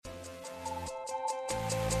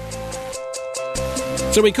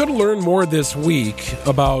So we could learn more this week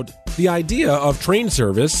about the idea of train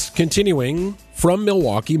service continuing from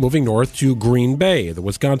Milwaukee, moving north to Green Bay. The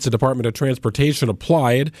Wisconsin Department of Transportation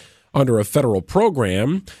applied under a federal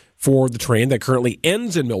program for the train that currently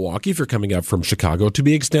ends in Milwaukee, if you're coming up from Chicago, to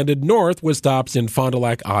be extended north with stops in Fond du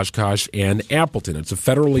Lac, Oshkosh, and Appleton. It's a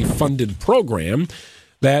federally funded program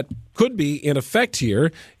that could be in effect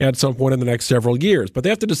here at some point in the next several years. But they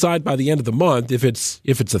have to decide by the end of the month if it's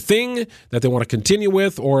a thing that they want to continue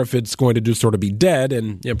with or if it's going to just sort of be dead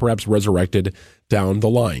and perhaps resurrected down the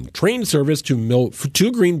line. Train service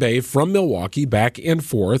to Green Bay from Milwaukee back and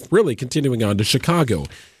forth, really continuing on to Chicago.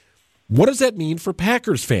 What does that mean for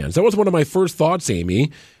Packers fans? That was one of my first thoughts,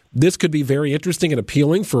 Amy. This could be very interesting and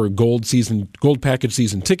appealing for gold package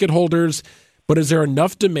season ticket holders. But is there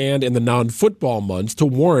enough demand in the non-football months to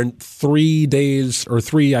warrant 3 days or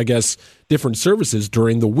three, different services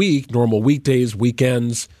during the week, normal weekdays,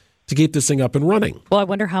 weekends, to keep this thing up and running? Well, I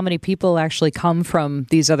wonder how many people actually come from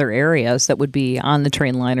these other areas that would be on the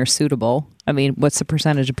train line or suitable. I mean, what's the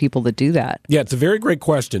percentage of people that do that? Yeah, it's a very great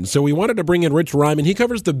question. So we wanted to bring in Rich Ryman. He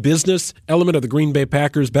covers the business element of the Green Bay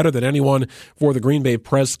Packers better than anyone for the Green Bay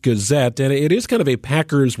Press-Gazette. And it is kind of a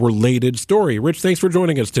Packers-related story. Rich, thanks for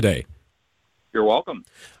joining us today. You're welcome.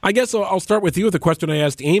 I guess I'll start with you with the question I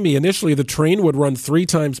asked Amy. Initially, the train would run 3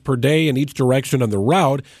 times per day in each direction on the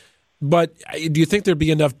route. But do you think there'd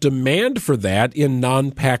be enough demand for that in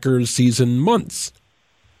non-Packers season months?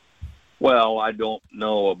 Well, I don't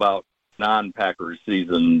know about non-Packers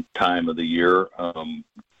season time of the year.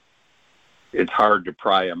 It's hard to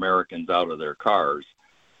pry Americans out of their cars.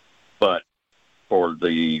 But for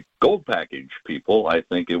the gold package people, I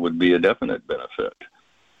think it would be a definite benefit.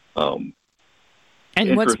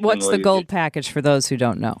 And what's the gold package for those who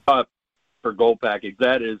don't know? For gold package,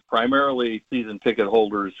 that is primarily season ticket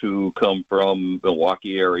holders who come from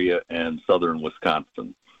Milwaukee area and southern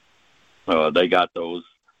Wisconsin. They got those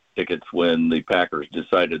tickets when the Packers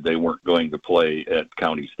decided they weren't going to play at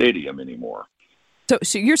County Stadium anymore.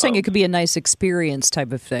 So you're saying it could be a nice experience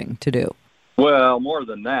type of thing to do? Well, more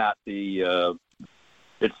than that, it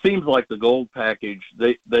seems like the gold package,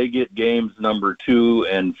 they get games number 2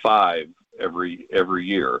 and 5 every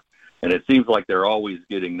year, and it seems like they're always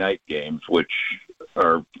getting night games, which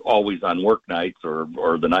are always on work nights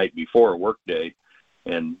or the night before a work day,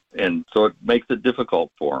 and so it makes it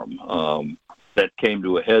difficult for them. That came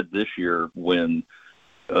to a head this year when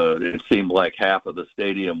it seemed like half of the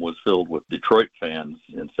stadium was filled with Detroit fans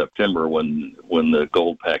in September when the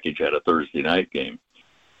gold package had a Thursday night game.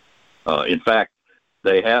 In fact,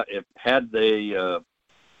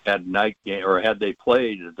 had night game, or had they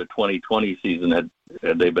played the 2020 season, had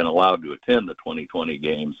they been allowed to attend the 2020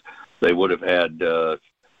 games, they would have had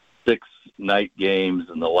 6 night games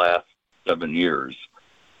in the last 7 years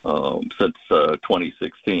since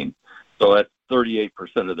 2016. So that's 38%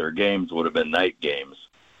 of their games would have been night games,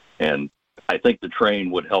 and I think the train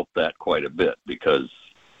would help that quite a bit because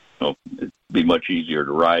it'd be much easier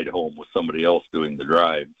to ride home with somebody else doing the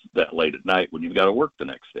drive that late at night when you've got to work the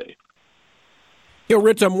next day.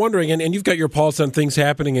 Rich, I'm wondering, and you've got your pulse on things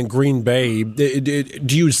happening in Green Bay.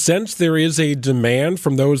 Do you sense there is a demand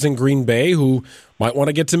from those in Green Bay who might want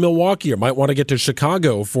to get to Milwaukee or might want to get to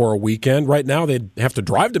Chicago for a weekend? Right now, they'd have to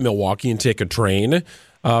drive to Milwaukee and take a train.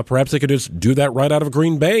 Perhaps they could just do that right out of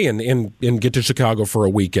Green Bay and get to Chicago for a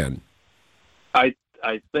weekend. I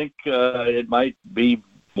think it might be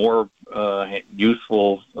more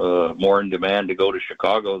useful, more in demand to go to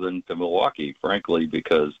Chicago than to Milwaukee, frankly,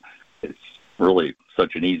 because it's really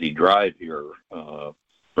such an easy drive here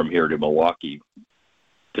from here to Milwaukee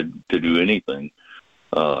to do anything.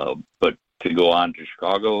 But to go on to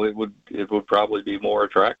Chicago, it would probably be more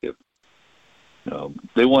attractive.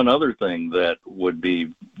 The one other thing that would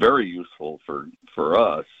be very useful for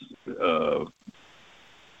us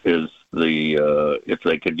is if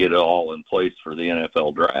they could get it all in place for the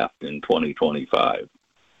NFL draft in 2025,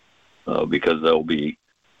 because there'll be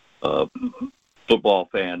football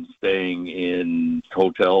fans staying in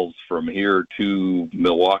hotels from here to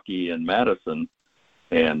Milwaukee and Madison,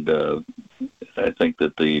 and I think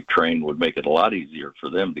that the train would make it a lot easier for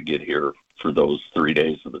them to get here for those 3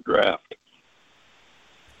 days of the draft.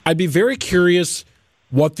 I'd be very curious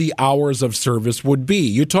what the hours of service would be.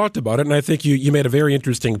 You talked about it, and I think you made a very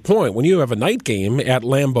interesting point. When you have a night game at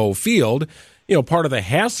Lambeau Field, part of the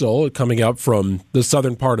hassle coming up from the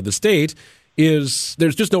southern part of the state is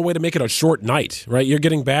there's just no way to make it a short night, right? You're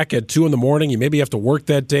getting back at 2 a.m. You maybe have to work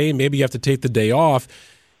that day. Maybe you have to take the day off.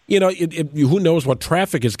 Who knows what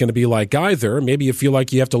traffic is going to be like either. Maybe you feel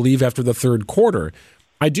like you have to leave after the third quarter.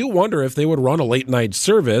 I do wonder if they would run a late night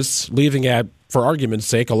service, leaving at, for argument's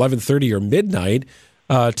sake, 11:30 or midnight.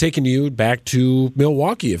 taking you back to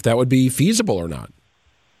Milwaukee, if that would be feasible or not.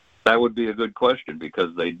 That would be a good question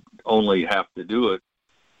because they only have to do it,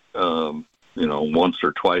 once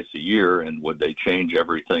or twice a year. And would they change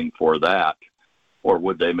everything for that? Or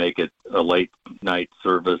would they make it a late night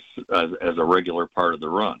service as a regular part of the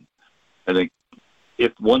run? I think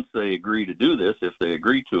if once they agree to do this, if they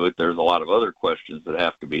agree to it, there's a lot of other questions that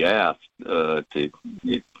have to be asked to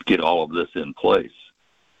get all of this in place.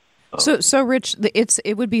 So Rich,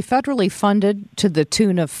 it would be federally funded to the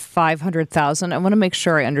tune of $500,000. I want to make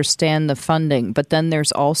sure I understand the funding, but then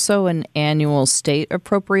there's also an annual state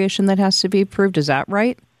appropriation that has to be approved. Is that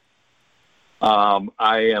right? I'll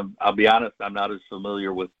be honest, I'm not as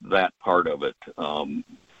familiar with that part of it.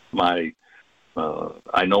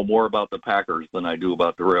 I know more about the Packers than I do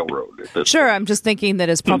about the railroad. Sure, I'm just thinking that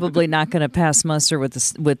it's probably not going to pass muster with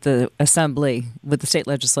the assembly, with the state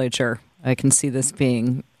legislature. I can see this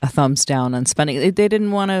being a thumbs down on spending. They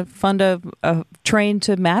didn't want to fund a train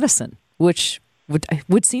to Madison, which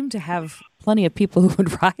would seem to have plenty of people who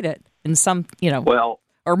would ride it in some,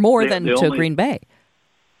 or more than to Green Bay.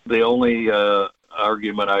 The only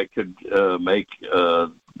argument I could make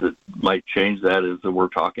that might change that is that we're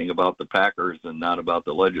talking about the Packers and not about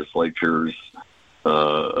the legislature's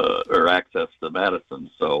or access to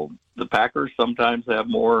Madison. So the Packers sometimes have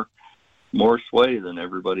more sway than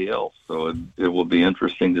everybody else. So it will be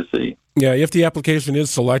interesting to see. Yeah, if the application is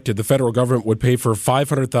selected, the federal government would pay for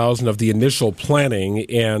 $500,000 of the initial planning,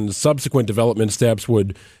 and subsequent development steps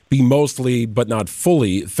would be mostly, but not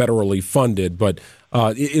fully, federally funded. But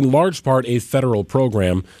in large part, a federal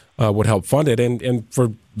program would help fund it. And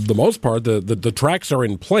for the most part, the tracks are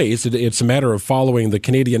in place. It's a matter of following the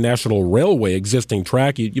Canadian National Railway existing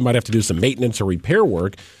track. You might have to do some maintenance or repair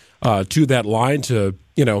work to that line to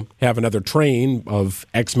have another train of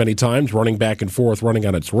X many times running back and forth, running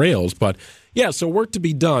on its rails. But yeah, so work to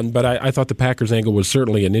be done. But I thought the Packers angle was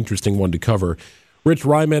certainly an interesting one to cover. Rich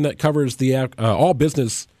Ryman covers the all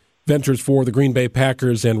business ventures for the Green Bay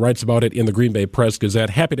Packers and writes about it in the Green Bay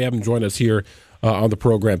Press-Gazette. Happy to have him join us here on the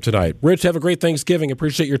program tonight. Rich, have a great Thanksgiving.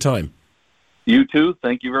 Appreciate your time. You too.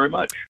 Thank you very much.